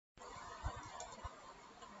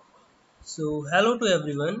So hello to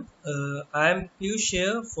everyone. I am Piyush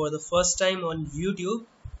here for the first time on YouTube.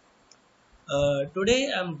 Today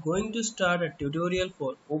I'm going to start a tutorial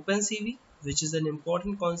for OpenCV, which is an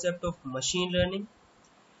important concept of machine learning.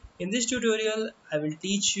 In this tutorial, I will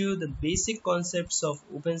teach you the basic concepts of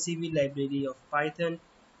OpenCV library of Python.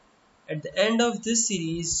 At the end of this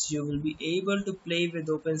series, you will be able to play with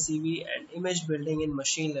OpenCV and image building in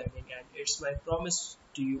machine learning, and it's my promise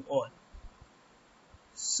to you all.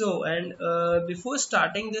 Before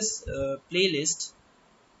starting this playlist,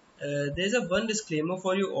 there's a one disclaimer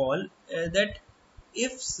for you all that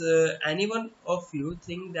if anyone of you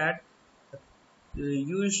think that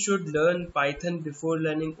you should learn Python before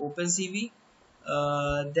learning OpenCV,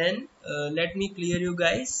 then let me clear you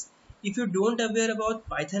guys. If you don't aware about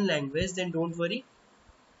Python language, then don't worry.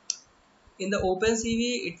 In the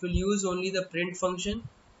OpenCV, it will use only the print function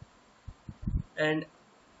and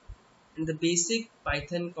in the basic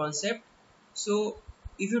Python concept. So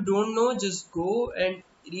if you don't know, just go and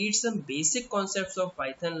read some basic concepts of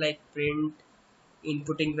Python like print,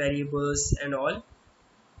 inputting variables and all.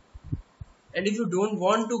 And if you don't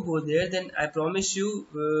want to go there, then I promise you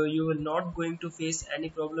you will not going to face any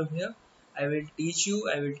problem here. I will teach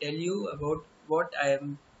you, I will tell you about what I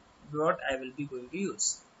will be going to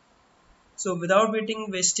use. So without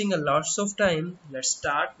wasting a lots of time, let's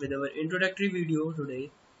start with our introductory video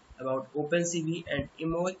today about OpenCV and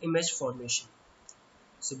image formation.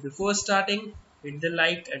 So before starting, hit the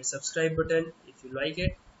like and subscribe button if you like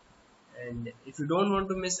it, and if you don't want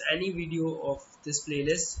to miss any video of this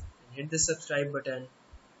playlist, then hit the subscribe button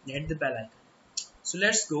and hit the bell icon. So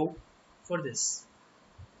let's go for this.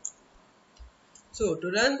 So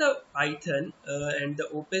to run the Python and the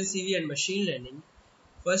OpenCV and machine learning,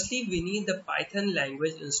 firstly we need the Python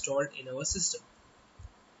language installed in our system.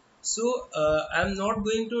 So I'm not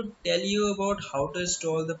going to tell you about how to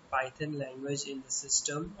install the Python language in the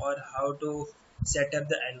system or how to set up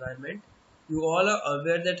the environment. You all are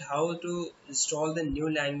aware that how to install the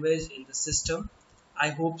new language in the system. I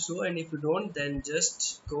hope so, and if you don't, then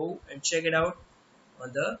just go and check it out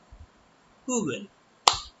on the Google.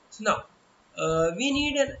 So now we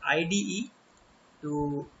need an IDE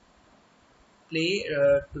to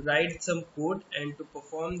to write some code and to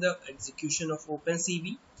perform the execution of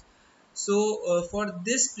OpenCV. So for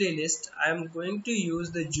this playlist, I am going to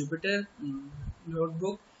use the Jupyter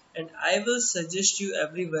notebook, and I will suggest you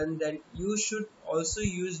everyone that you should also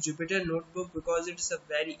use Jupyter notebook because it's a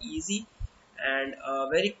very easy and a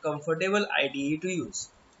very comfortable IDE to use.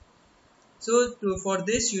 So for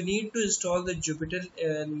this you need to install the Jupyter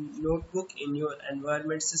notebook in your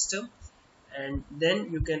environment system, and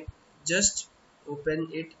then you can just open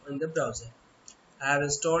it on the browser. I have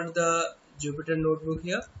installed the Jupyter notebook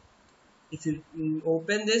here. If you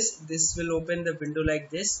open this will open the window like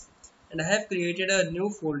this, and I have created a new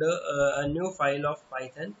folder, a new file of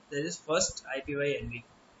Python. There is first ipynv.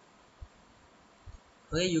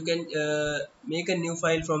 Okay, you can make a new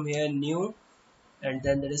file from here, new, and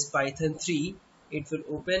then there is Python 3. It will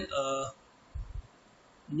open a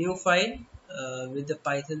new file with the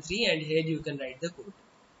Python 3, and here you can write the code.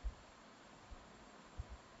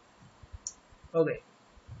 Okay,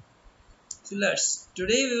 so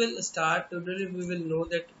today we will know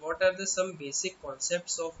that what are the some basic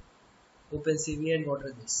concepts of OpenCV and what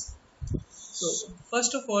are this. So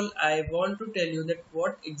first of all, I want to tell you that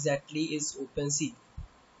what exactly is OpenCV.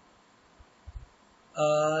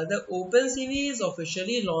 The OpenCV is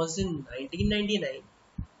officially launched in 1999.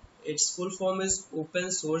 Its full form is Open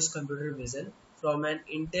Source Computer Vision from an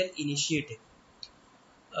Intel initiative.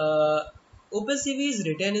 Uh, OpenCV is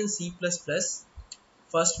written in C++.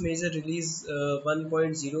 First major release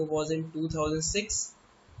 1.0 was in 2006,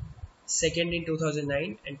 second in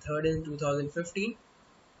 2009, and third in 2015.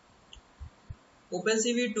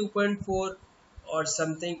 OpenCV 2.4 or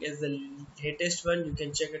something is the latest one. You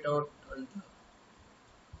can check it out on the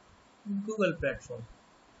Google platform.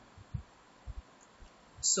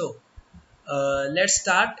 So let's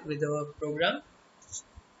start with our program.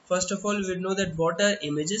 First of all, we know that what are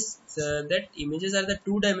images. That images are the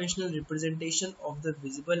two-dimensional representation of the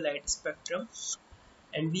visible light spectrum,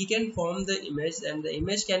 and we can form the image, and the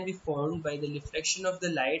image can be formed by the reflection of the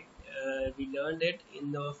light. We learned it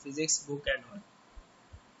in the physics book and all.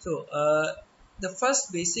 So the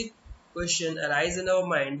first basic question arises in our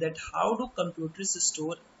mind that how do computers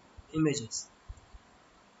store images?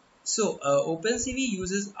 So OpenCV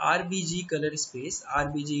uses RGB color space.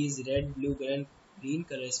 RGB is red, blue, and green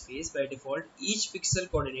color space by default. Each pixel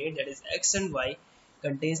coordinate, that is x and y,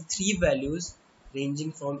 contains three values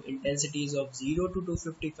ranging from intensities of 0 to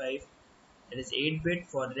 255, that is 8-bit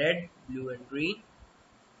for red, blue and green.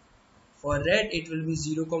 For red it will be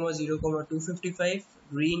 0 comma 0 comma 255,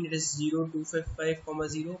 green it is 0 255 comma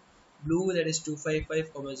 0, blue that is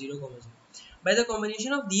 255 comma 0 comma 0. By the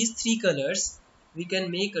combination of these three colors we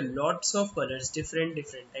can make lots of colors, different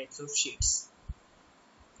types of shades.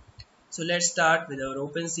 So let's start with our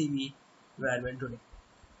OpenCV environment today.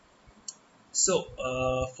 So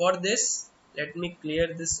for this, let me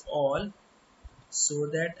clear this all so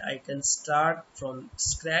that I can start from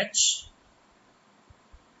scratch.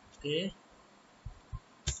 Okay,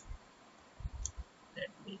 let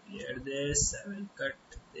me clear this. I will cut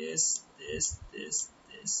this.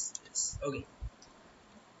 Okay,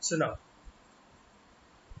 so now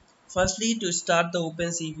firstly, to start the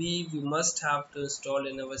OpenCV, we must have to install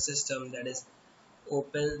in our system, that is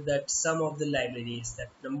open that some of the libraries. That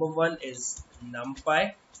number one is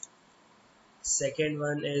NumPy, second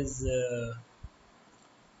one is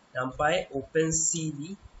NumPy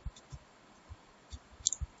OpenCV,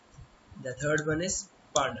 the third one is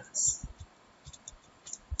Pandas.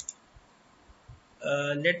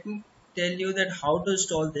 Let me tell you that how to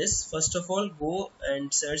install this. First of all, go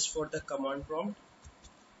and search for the command prompt.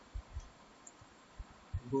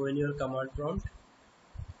 Go in your command prompt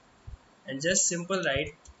and just simple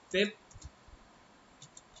write pip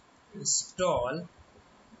install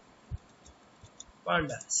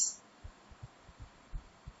pandas.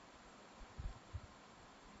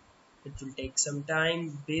 It will take some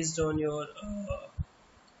time based on your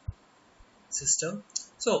system.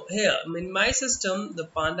 So here in my system the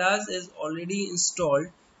pandas is already installed,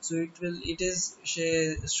 so it is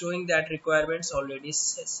showing that requirements already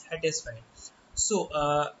satisfied. So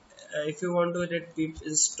if you want to let pip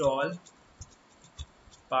install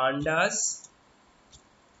pandas,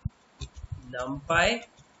 numpy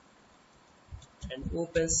and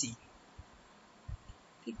OpenCV.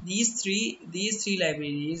 These three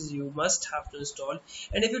libraries you must have to install,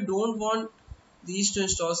 and if you don't want these to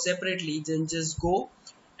install separately, then just go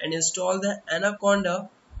and install the Anaconda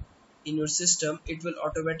in your system. It will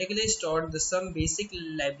automatically store the some basic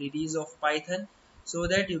libraries of Python so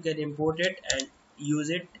that you can import it and use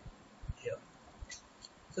it here.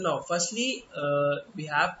 So now firstly we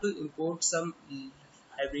have to import some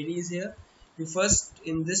libraries here. We first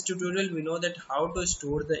in this tutorial we know that how to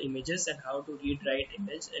store the images and how to read write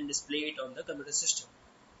image and display it on the computer system.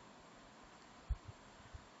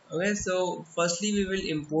 Okay, so firstly we will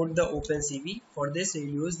import the OpenCV. For this we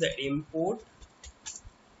will use the import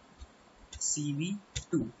CV2.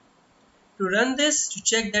 To run this, to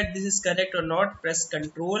check that this is correct or not, press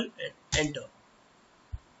Ctrl and enter.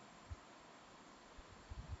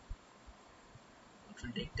 It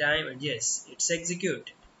will take time, and yes, it's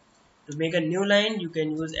executed. To make a new line, you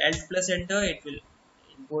can use Alt plus enter. It will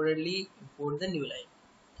importantly import the new line.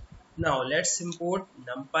 Now let's import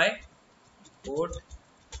NumPy. Import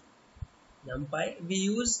NumPy. We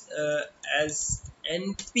use as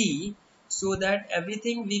NP so that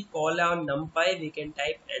everything we call on NumPy, we can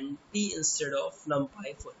type NP instead of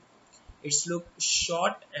NumPy full. It's look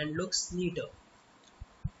short and looks neater.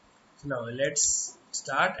 So now let's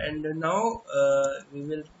start, and now we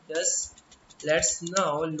will just let's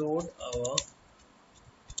now load our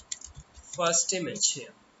first image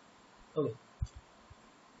here. Okay,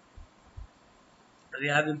 we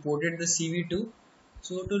have imported the CV2.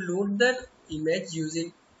 So to load the image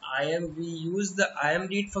using IM, we use the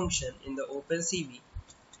imread function in the OpenCV,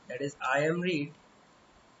 that is imread.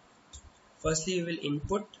 Firstly we will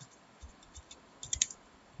input,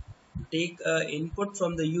 take input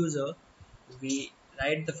from the user. We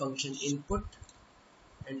write the function input,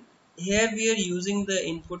 and here we are using the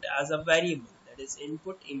input as a variable, that is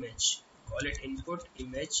input image. Call it input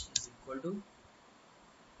image is equal to,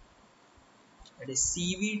 that is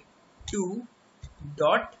CV2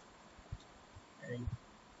 dot, and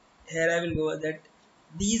here I will go that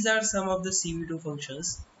these are some of the CV2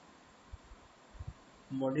 functions,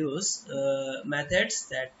 modules, methods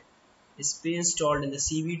that is pre-installed in the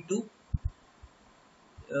CV2.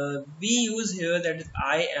 We use here that is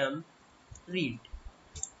I am read,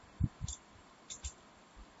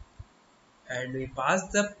 and we pass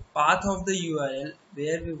the path of the URL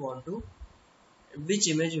where we want to, which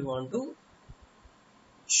image we want to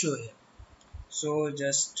show here. So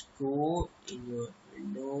just go in your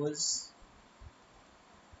Windows,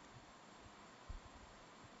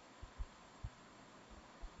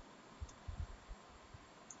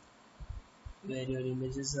 where your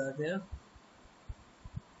images are there.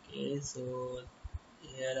 Okay, so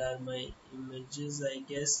here are my images, I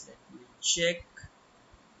guess. Let me check.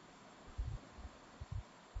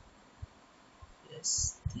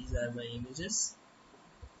 Yes, these are my images.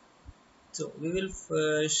 So we will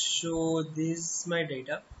show this my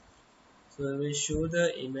data. So we will show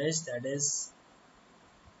the image, that is,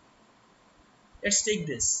 let's take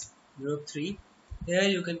this group 3. Here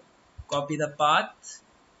you can copy the path,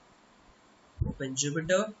 open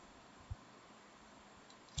Jupyter,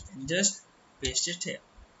 and just paste it here.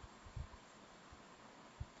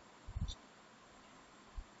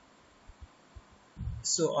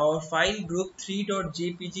 So our file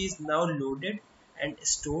group3.jpg is now loaded and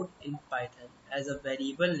stored in Python as a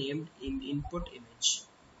variable named in input image.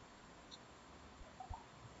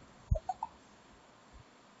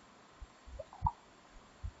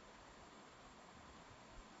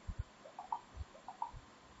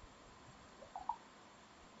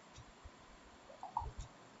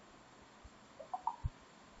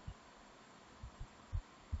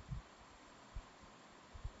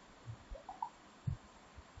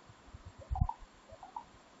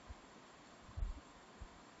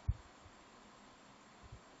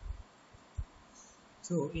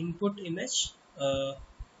 So input image. Now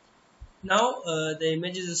the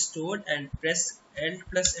image is stored, and press Alt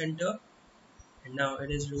plus enter, and now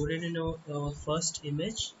it is loaded in our first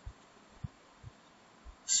image.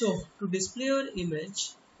 So to display our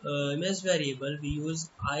image variable, we use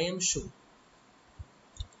IamShow.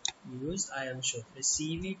 The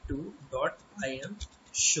cv2 dot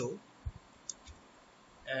IamShow,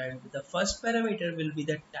 and the first parameter will be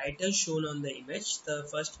the title shown on the image. The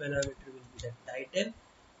first parameter will be the title,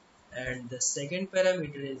 and the second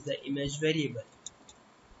parameter is the image variable,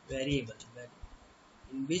 in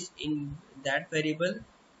which in that variable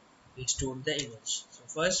we store the image. So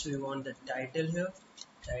first we want the title here.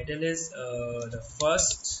 Title is the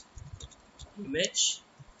first image,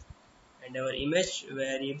 and our image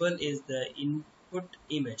variable is the input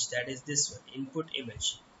image, that is this one, input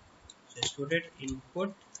image. So let's put it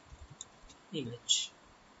input image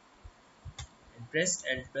and press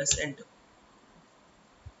Alt plus enter.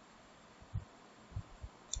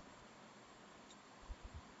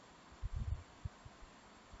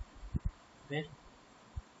 Okay.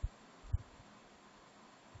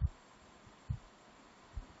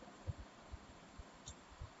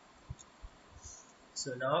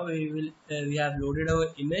 So now we have loaded our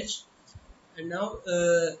image, and now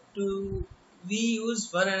to we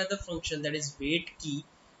use one another function, that is wait key.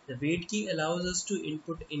 The wait key allows us to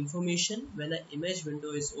input information when an image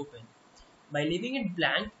window is open. By leaving it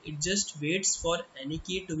blank, it just waits for any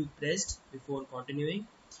key to be pressed before continuing.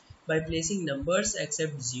 By placing numbers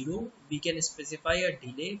except 0, we can specify a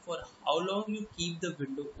delay for how long you keep the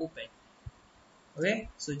window open. Okay,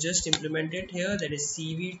 so just implement it here, that is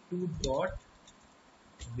cv2 dot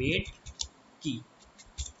wait key.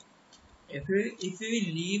 If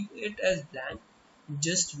we leave it as blank, it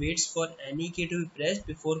just waits for any key to be pressed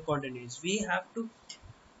before continues. We have to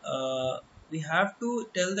tell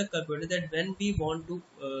the computer that when we want to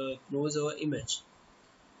close our image.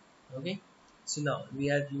 Okay, so now we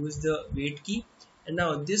have used the wait key, and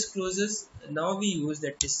now this closes. Now we use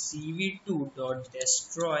that is cv2 dot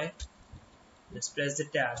destroy. Let's press the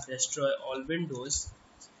tab, destroy all windows.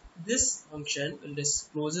 This function will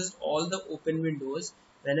closes all the open windows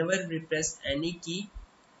whenever we press any key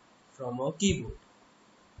from our keyboard.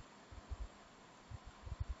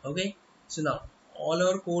 Okay, so now all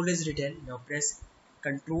our code is written. Now press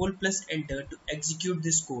Ctrl plus enter to execute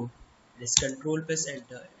this code. This Ctrl plus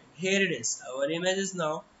enter, and here it is. Our image is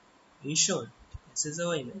now being shown. This is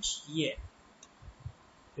our image. Yeah,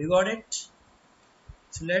 we got it.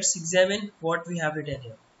 So let's examine what we have written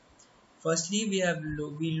here. Firstly, we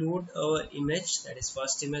load our image, that is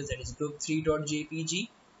first image, that is group3.jpg.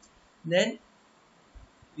 Then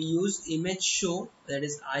we use image show, that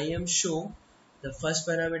is IamShow. The first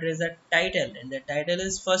parameter is the title, and the title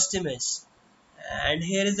is first image, and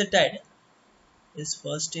here is the title is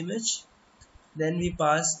first image. Then we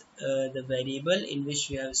pass the variable in which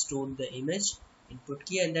we have stored the image, input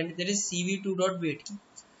key, and then there is cv2.wait key.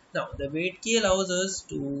 Now the wait key allows us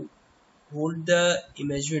to hold the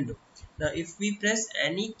image window. Now if we press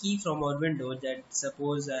any key from our window, that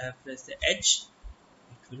suppose I have pressed the H,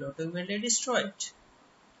 it will automatically destroy it.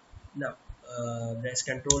 Now press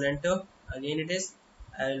Ctrl enter, again it is,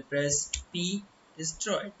 I will press P,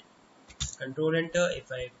 destroy it. Ctrl enter,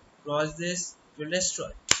 if I cross this, it will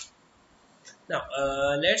destroy. Now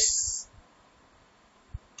let's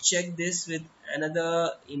check this with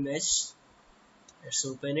another image. Let's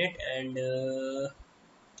open it, and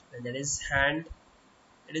that is hand,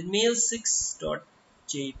 it is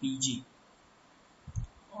mail6.jpg,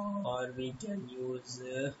 or we can use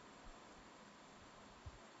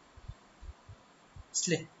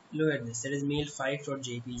look at this, that is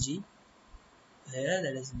mail5.jpg. Here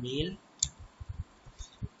that is mail5.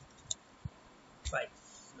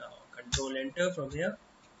 Now Control enter from here.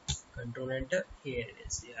 Control enter. Here it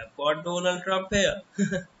is. You have got Donald Trump here.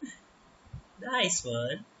 Nice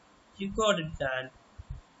one. You got it done.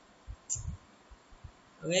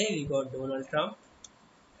 Okay, we got Donald Trump.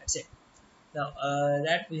 That's it. Now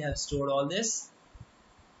that we have stored all this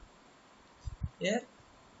here.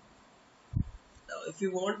 Now if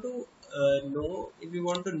you want to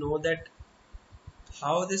know that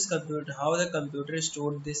how the computer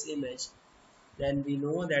stored this image, then we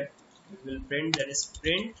know that we will print, that is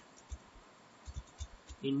print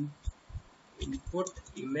in input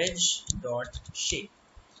image dot shape.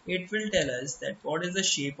 It will tell us that what is the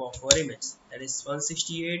shape of our image, that is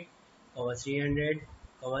 168, 300,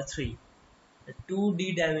 3. The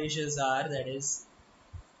 2D dimensions are, that is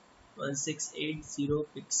 168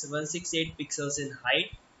 pixels in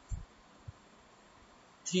height,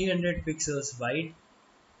 300 pixels wide,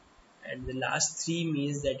 and the last 3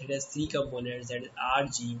 means that it has 3 components, that is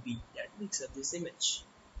RGB, that makes up this image.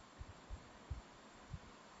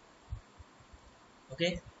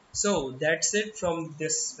 Okay, so that's it from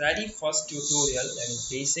this very first tutorial, that is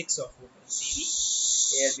basics of OpenCV.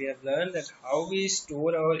 Here we have learned that how we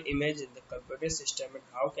store our image in the computer system and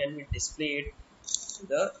how can we display it to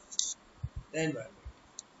the environment.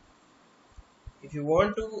 If you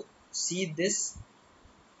want to see this,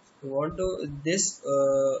 you want to this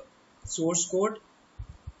source code,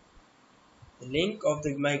 the link of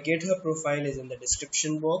my GitHub profile is in the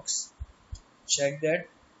description box. Check that.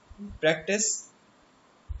 Practice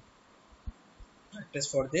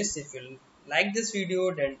for this. If you like this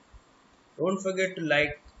video, then don't forget to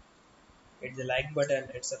hit the like button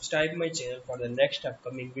and subscribe my channel for the next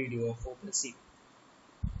upcoming video of OpenCV.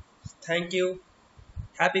 Thank you.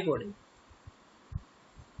 Happy coding.